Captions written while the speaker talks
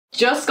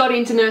Just got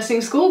into nursing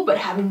school but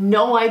have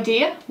no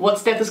idea what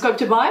stethoscope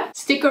to buy?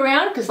 Stick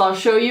around because I'll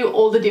show you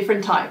all the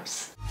different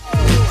types.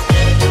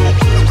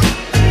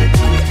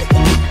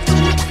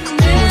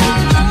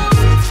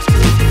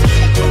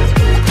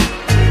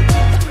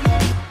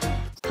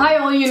 Hi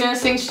all you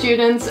nursing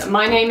students,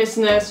 my name is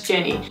Nurse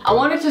Jenny. I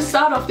wanted to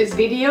start off this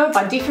video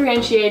by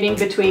differentiating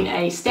between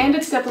a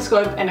standard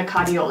stethoscope and a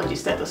cardiology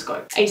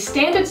stethoscope. A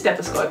standard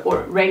stethoscope,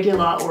 or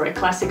regular or a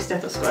classic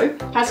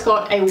stethoscope, has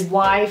got a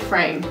Y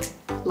frame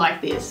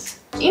like this.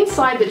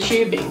 Inside the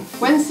tubing,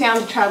 when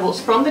sound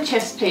travels from the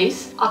chest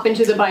piece up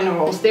into the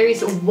binaurals, there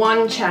is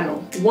one channel.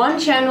 One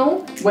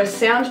channel where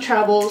sound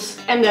travels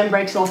and then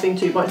breaks off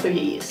into both of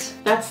your ears.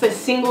 That's the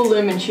single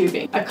lumen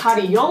tubing. A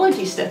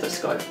cardiology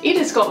stethoscope, it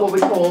has got what we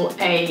call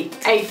a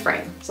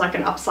A-frame. It's like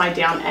an upside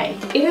down A.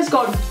 It has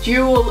got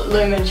dual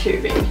lumen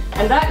tubing,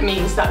 and that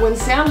means that when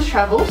sound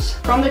travels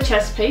from the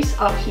chest piece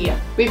up here,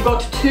 we've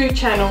got two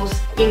channels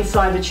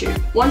inside the tube.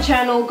 One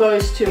channel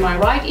goes to my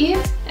right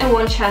ear and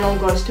one channel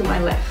goes to my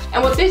left.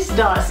 And what this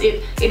does,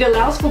 it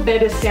allows for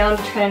better sound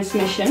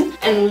transmission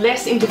and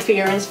less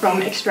interference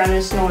from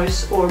extraneous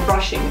noise or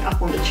brushing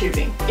up on the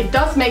tubing. It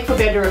does make for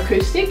better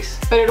acoustics,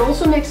 but it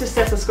also makes the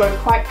stethoscope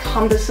quite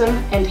cumbersome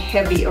and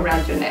heavy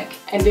around your neck.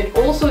 And it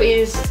also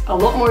is a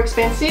lot more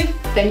expensive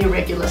than your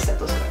regular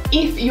stethoscope.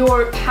 If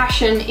your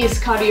passion is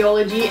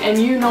cardiology and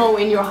you know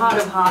in your heart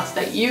of hearts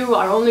that you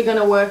are only going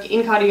to work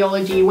in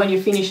cardiology when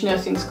you finish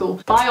nursing school,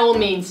 by all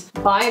means,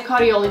 buy a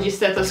cardiology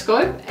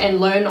stethoscope and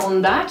learn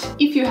on that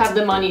if you have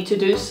the money to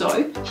do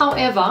so.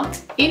 However,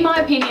 in my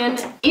opinion,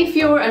 if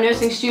you're a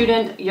nursing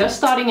student, you're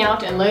starting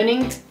out and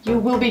learning, you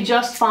will be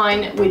just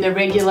fine with a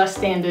regular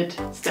standard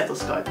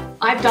stethoscope.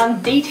 I've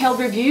done detailed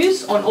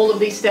reviews on all of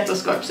these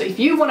stethoscopes, so if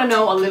you want to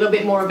know a little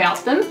bit more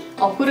about them,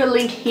 I'll put a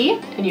link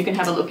here and you can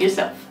have a look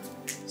yourself.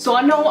 So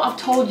I know I've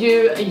told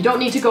you you don't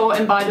need to go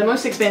and buy the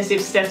most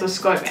expensive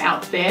stethoscope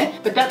out there,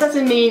 but that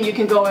doesn't mean you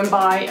can go and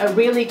buy a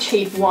really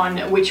cheap one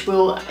which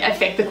will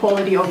affect the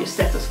quality of your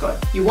stethoscope.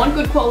 You want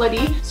good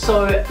quality,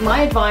 so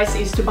my advice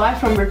is to buy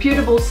from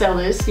reputable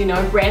sellers, you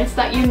know, brands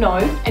that you know,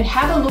 and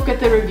have a look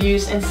at the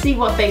reviews and see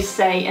what they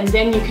say, and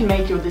then you can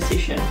make your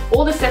decision.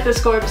 All the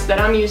stethoscopes that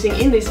I'm using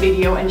in this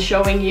video and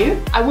showing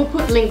you, I will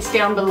put links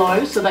down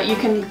below so that you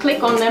can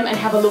click on them and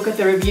have a look at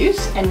the reviews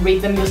and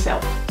read them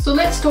yourself. So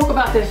let's talk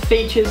about the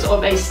features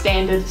of a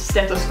standard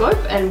stethoscope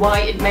and why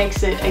it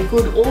makes it a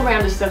good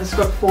all-rounder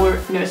stethoscope for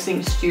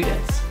nursing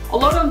students. A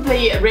lot of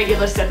the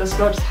regular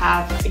stethoscopes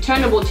have a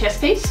turnable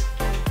chest piece,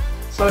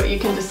 so you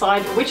can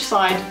decide which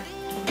side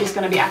is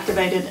going to be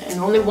activated and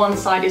only one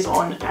side is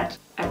on at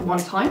one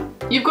time.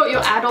 You've got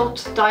your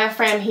adult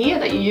diaphragm here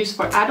that you use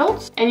for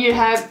adults, and you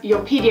have your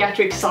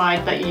pediatric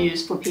side that you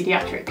use for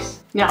pediatrics.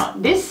 Now,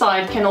 this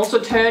side can also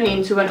turn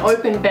into an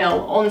open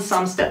bell on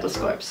some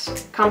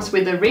stethoscopes. Comes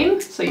with a rim,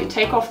 so you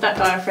take off that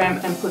diaphragm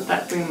and put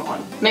that rim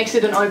on. Makes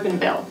it an open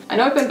bell. An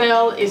open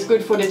bell is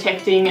good for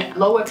detecting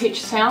lower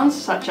pitch sounds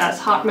such as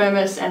heart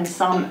murmurs and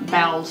some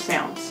bowel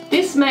sounds.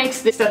 This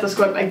makes the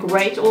stethoscope a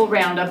great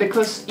all-rounder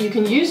because you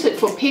can use it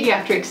for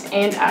pediatrics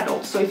and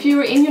adults. So if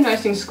you're in your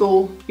nursing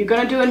school, you're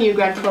going to do a new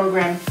grad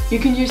program, you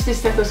can use this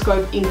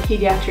stethoscope in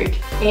pediatric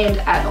and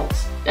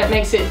adults. That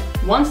makes it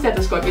one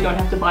stethoscope, you don't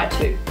have to buy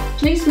two.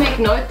 Please make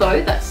note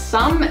though that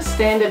some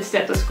standard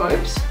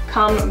stethoscopes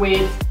come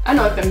with an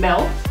open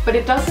bell, but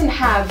it doesn't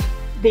have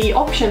the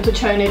option to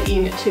turn it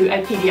into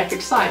a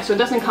pediatric side, so it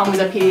doesn't come with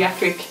a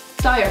pediatric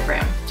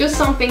diaphragm. Just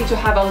something to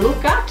have a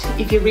look at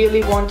if you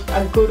really want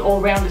a good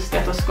all-rounder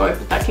stethoscope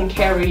that can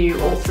carry you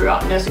all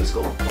throughout nursing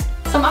school.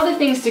 Some other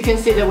things to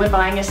consider when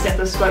buying a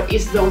stethoscope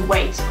is the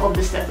weight of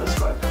the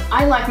stethoscope.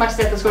 I like my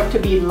stethoscope to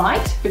be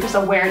light because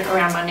I wear it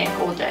around my neck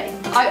all day.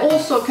 I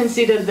also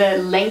consider the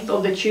length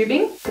of the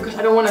tubing because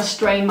I don't want to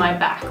strain my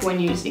back when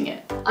using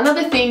it.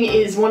 Another thing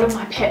is, one of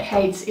my pet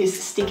hates is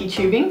sticky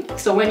tubing.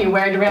 So when you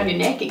wear it around your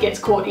neck, it gets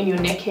caught in your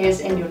neck hairs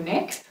and your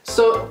neck.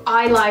 So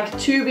I like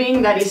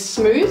tubing that is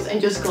smooth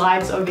and just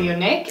glides over your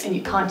neck and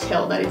you can't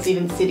tell that it's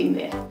even sitting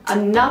there.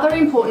 Another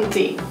important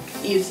thing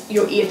is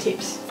your ear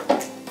tips.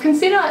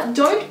 Consider,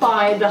 don't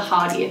buy the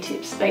hard ear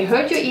tips. They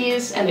hurt your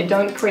ears and they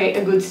don't create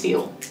a good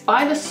seal.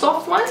 Buy the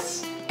soft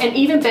ones, and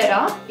even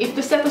better, if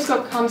the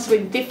stethoscope comes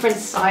with different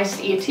sized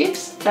ear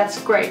tips,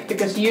 that's great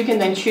because you can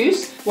then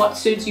choose what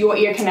suits your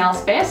ear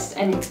canals best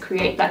and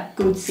create that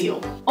good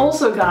seal.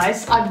 Also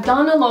guys, I've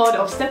done a lot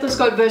of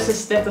stethoscope versus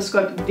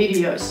stethoscope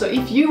videos, so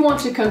if you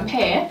want to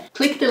compare,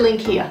 click the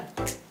link here.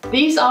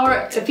 These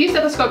are a few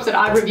stethoscopes that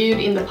I reviewed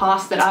in the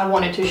past that I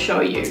wanted to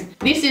show you.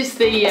 This is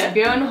the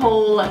Bjorn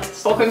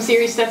Stockholm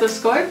series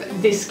stethoscope.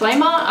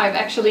 Disclaimer, I've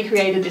actually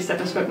created this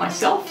stethoscope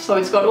myself, so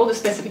it's got all the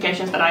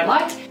specifications that I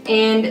like,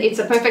 and it's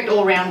a perfect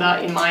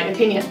all-rounder in my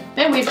opinion.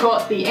 Then we've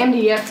got the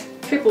MDF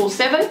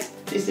 777.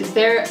 This is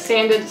their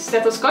standard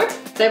stethoscope.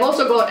 They've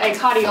also got a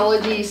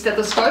cardiology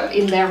stethoscope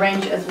in their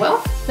range as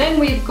well. Then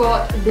we've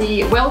got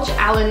the Welch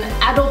Allyn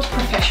Adult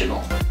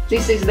Professional.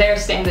 This is their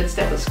standard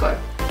stethoscope.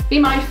 Be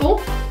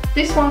mindful,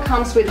 this one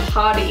comes with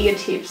hard ear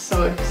tips,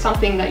 so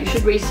something that you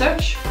should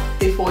research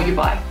before you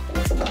buy.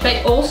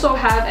 They also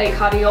have a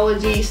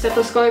cardiology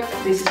stethoscope.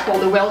 This is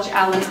called the Welch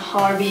Allyn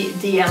Harvey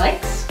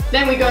DLX.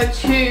 Then we go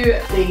to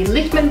the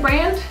Littmann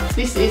brand.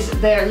 This is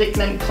their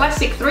Littmann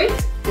Classic III.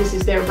 This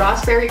is their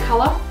raspberry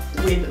color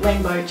with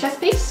rainbow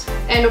chest piece.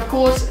 And of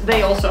course,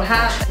 they also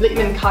have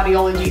Littmann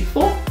Cardiology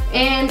IV.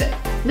 And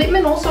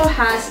Littmann also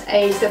has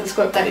a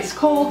stethoscope that is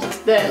called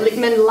the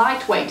Littmann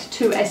Lightweight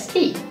SE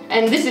II.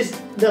 And this is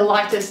the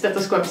lightest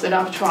stethoscopes that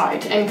I've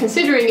tried. And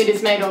considering it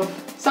is made of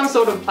some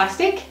sort of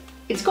plastic,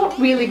 it's got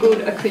really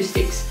good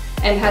acoustics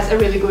and has a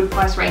really good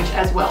price range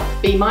as well.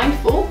 Be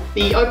mindful,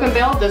 the open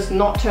bell does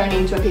not turn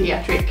into a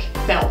pediatric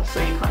bell,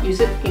 so you can't use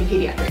it in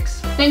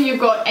pediatrics. Then you've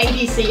got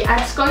ADC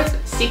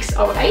Adscope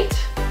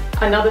 608.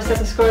 Another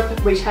stethoscope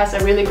which has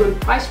a really good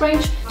price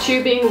range.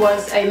 Tubing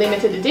was a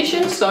limited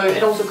edition, so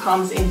it also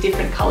comes in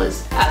different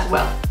colors as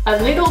well.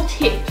 A little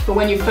tip for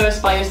when you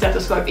first buy your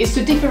stethoscope is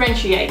to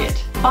differentiate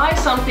it. Buy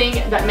something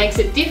that makes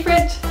it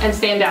different and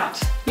stand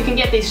out. You can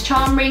get these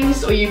charm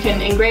rings, or you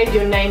can engrave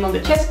your name on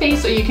the chest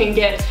piece, or you can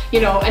get,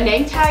 a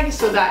name tag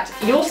so that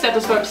your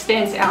stethoscope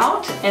stands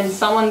out and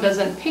someone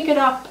doesn't pick it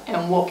up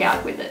and walk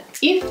out with it.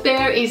 If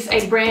there is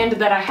a brand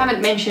that I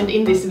haven't mentioned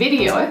in this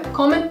video,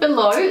 comment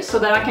below so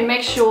that I can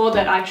make sure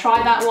that I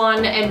try that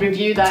one and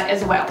review that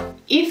as well.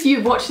 If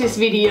you've watched this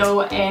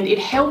video and it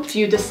helped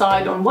you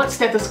decide on what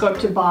stethoscope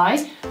to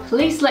buy,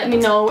 please let me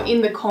know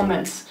in the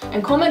comments,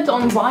 and comment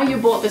on why you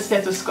bought the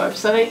stethoscope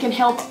so that it can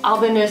help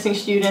other nursing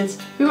students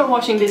who are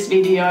watching this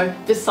video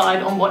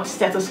decide on what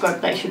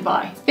stethoscope they should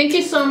buy. Thank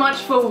you so much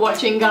for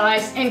watching,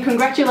 guys, and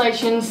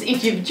congratulations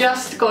if you've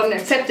just gotten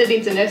accepted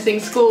into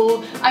nursing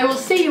school. I will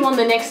see you on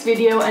the next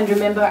video, and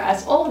remember,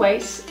 as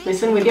always,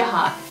 listen with your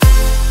heart.